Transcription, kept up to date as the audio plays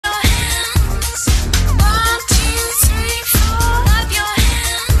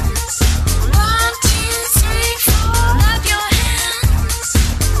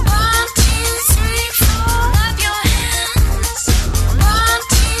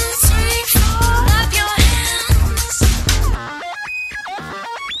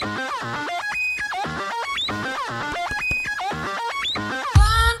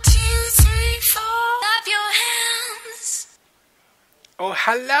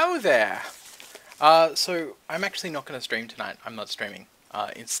Hello there! So I'm actually not going to stream tonight. I'm not streaming.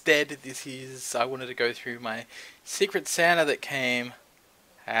 Instead, I wanted to go through my Secret Santa that came.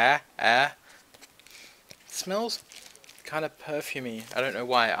 It smells kind of perfumey. I don't know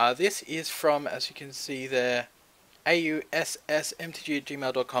why. This is from, as you can see there,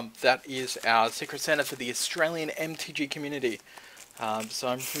 aussmtg@gmail.com. That is our Secret Santa for the Australian MTG community. So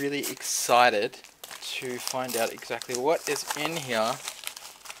I'm really excited to find out exactly what is in here.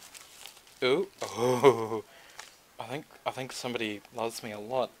 Ooh, oh, I think somebody loves me a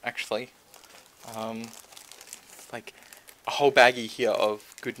lot, actually. Like a whole baggie here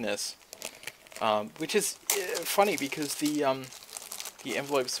of goodness, which is funny because the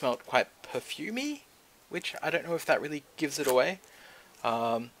envelope smelled quite perfumey, which I don't know if that really gives it away.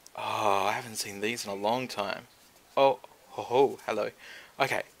 Oh, I haven't seen these in a long time. Oh, hello.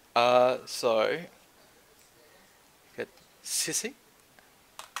 Okay, so got Sissy.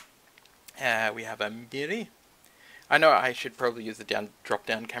 We have a Miri. I know I should probably use the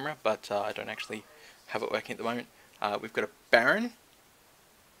drop-down camera, but I don't actually have it working at the moment. We've got a Baron.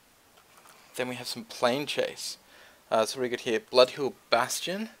 Then we have some Plane Chase. So we got here Bloodhill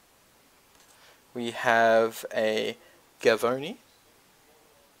Bastion. We have a Gavoni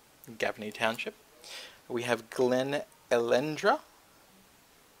Township. We have Glen Elendra.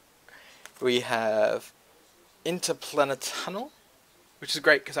 We have Interplanet Tunnel, which is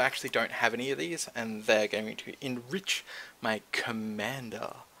great because I actually don't have any of these, and they're going to enrich my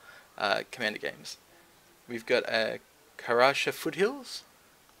Commander games. We've got a Karasha Foothills,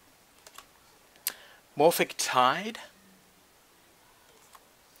 Morphic Tide,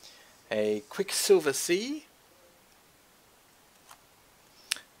 a Quicksilver Sea.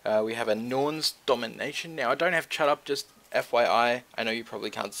 We have a Norn's Domination. Now I don't have Shut Up, just FYI. I know you probably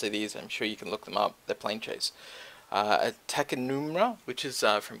can't see these. I'm sure you can look them up. They're Plane Chase. A Takanumra, which is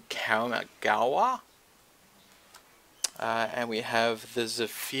from Kamigawa. And we have the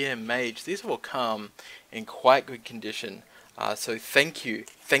Zephyr Mage. These have all come in quite good condition. So thank you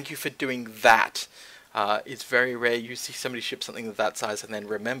for doing that. It's very rare you see somebody ship something of that size and then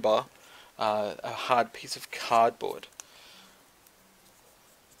remember a hard piece of cardboard.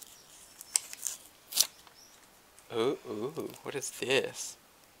 Ooh, what is this?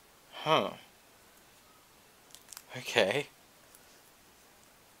 Huh. Okay.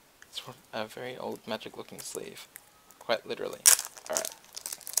 It's a very old magic looking sleeve. Quite literally. Alright.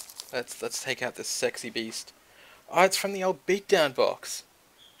 Let's take out this sexy beast. Oh, it's from the old beatdown box.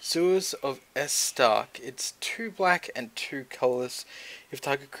 Sewers of Stark. It's 2 black and 2 colorless. If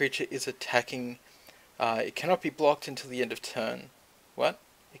target creature is attacking, it cannot be blocked until the end of turn. What?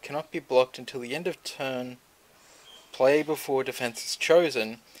 It cannot be blocked until the end of turn. Play before defense is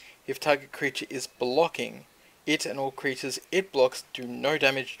chosen. If target creature is blocking, it and all creatures it blocks do no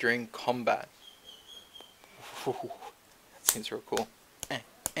damage during combat. Ooh, that seems real cool.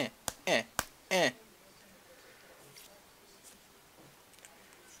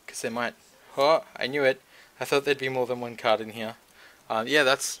 Because they might... Oh, I knew it. I thought there'd be more than one card in here. Yeah,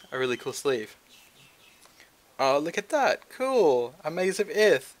 that's a really cool sleeve. Oh, look at that. Cool. A Maze of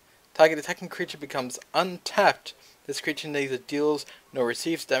Ith. Target attacking creature becomes untapped. This creature neither deals nor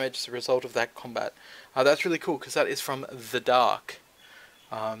receives damage as a result of that combat. That's really cool because that is from The Dark.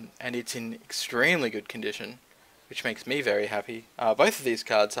 And it's in extremely good condition, which makes me very happy. Both of these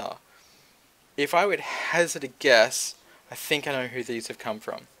cards are. If I would hazard a guess, I think I know who these have come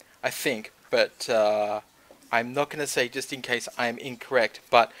from. I think, but I'm not going to say just in case I am incorrect.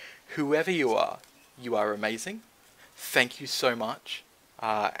 But whoever you are amazing. Thank you so much.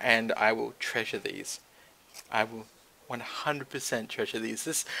 And I will treasure these. I will 100% treasure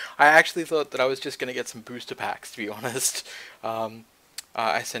these. I actually thought that I was just going to get some booster packs, to be honest.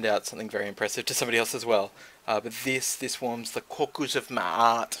 I send out something very impressive to somebody else as well. But this warms the corpus of my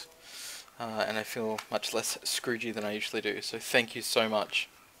heart. And I feel much less Scroogey than I usually do. So thank you so much.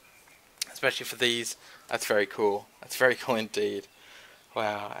 Especially for these. That's very cool. That's very cool indeed.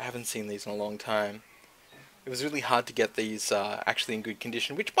 Wow, I haven't seen these in a long time. It was really hard to get these actually in good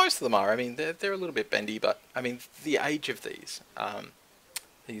condition, which most of them are. I mean, they're a little bit bendy, but I mean, the age of these, I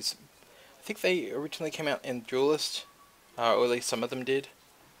think they originally came out in Duelist, or at least some of them did.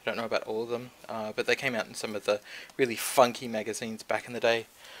 I don't know about all of them, but they came out in some of the really funky magazines back in the day.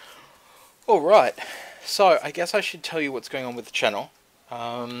 Alright, so I guess I should tell you what's going on with the channel.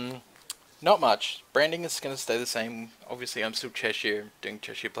 Not much. Branding is going to stay the same. Obviously, I'm still Cheshire, doing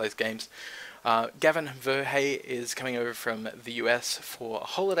Cheshire Plays Games. Gavin Verhey is coming over from the US for a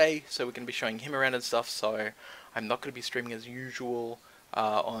holiday, so we're going to be showing him around and stuff, so I'm not going to be streaming as usual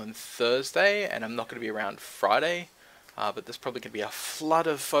on Thursday, and I'm not going to be around Friday. But there's probably going to be a flood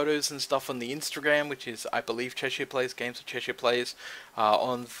of photos and stuff on the Instagram, which is, I believe, Cheshire Plays Games or Cheshire Plays.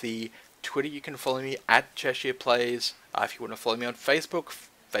 On the Twitter, you can follow me at Cheshire Plays. If you want to follow me on Facebook,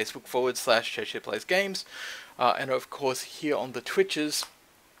 Facebook.com/Cheshire Plays Games. And of course, here on the Twitches,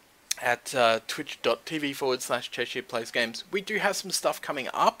 at twitch.tv/Cheshire Plays Games. We do have some stuff coming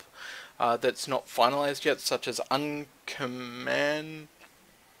up that's not finalized yet, such as Uncommand.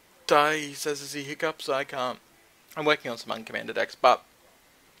 He says as he hiccups. I'm working on some Uncommanded decks, but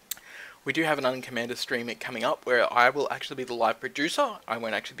we do have an Uncommanded stream coming up where I will actually be the live producer. I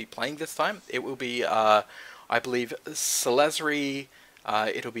won't actually be playing this time. It will be, I believe, Salazari.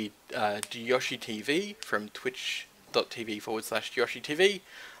 It'll be Yoshi TV from twitch.tv/Yoshi TV.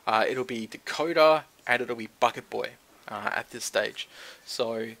 It'll be Dakota, and it'll be Bucket Boy at this stage.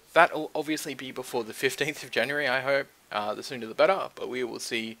 So that will obviously be before the 15th of January, I hope. The sooner the better, but we will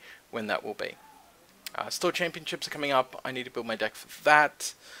see when that will be. Store Championships are coming up. I need to build my deck for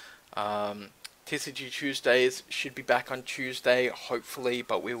that. TCG Tuesdays should be back on Tuesday, hopefully,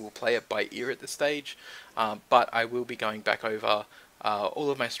 but we will play it by ear at this stage. But I will be going back over all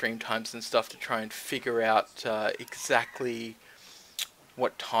of my stream times and stuff to try and figure out exactly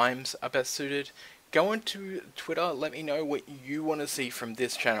what times are best suited. Go into Twitter, let me know what you want to see from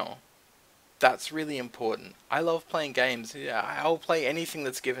this channel. That's really important. I love playing games. Yeah, I'll play anything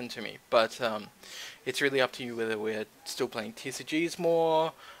that's given to me, but it's really up to you whether we're still playing TCGs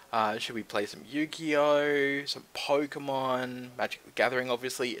more. Should we play some Yu-Gi-Oh, some Pokemon, Magic the Gathering,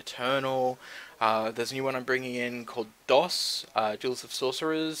 obviously, Eternal. There's a new one I'm bringing in called DOS, Duels of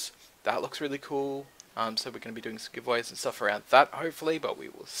Sorcerers. That looks really cool. So we're going to be doing some giveaways and stuff around that, hopefully, but we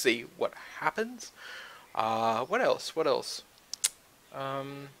will see what happens. What else?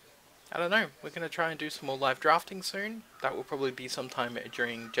 I don't know. We're going to try and do some more live drafting soon. That will probably be sometime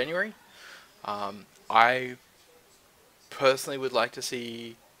during January. I personally would like to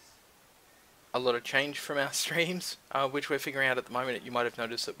see a lot of change from our streams, which we're figuring out at the moment. You might have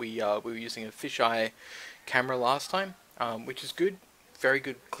noticed that we were using a fisheye camera last time, which is good. Very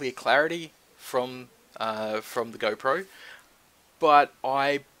good, clear clarity from the GoPro. But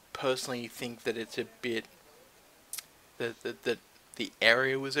I personally think that it's a bit that the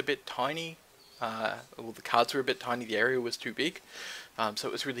area was a bit tiny. Well, the cards were a bit tiny. The area was too big, so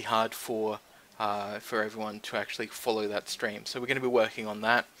it was really hard for everyone to actually follow that stream. So we're going to be working on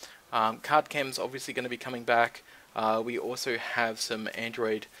that. Card cam's obviously going to be coming back. We also have some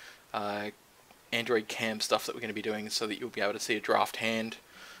Android cam stuff that we're going to be doing, so that you'll be able to see a draft hand,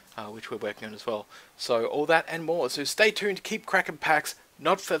 which we're working on as well. So all that and more. So stay tuned. Keep cracking packs.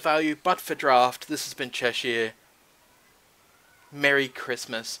 Not for value, but for draft. This has been Cheshire. Merry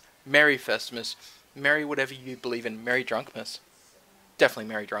Christmas, Merry Festivus, Merry whatever you believe in, Merry Drunkmas. Definitely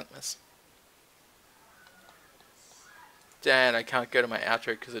Merry Drunkmas. Dan, I can't go to my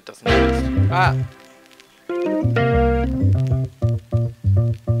outro because it doesn't exist.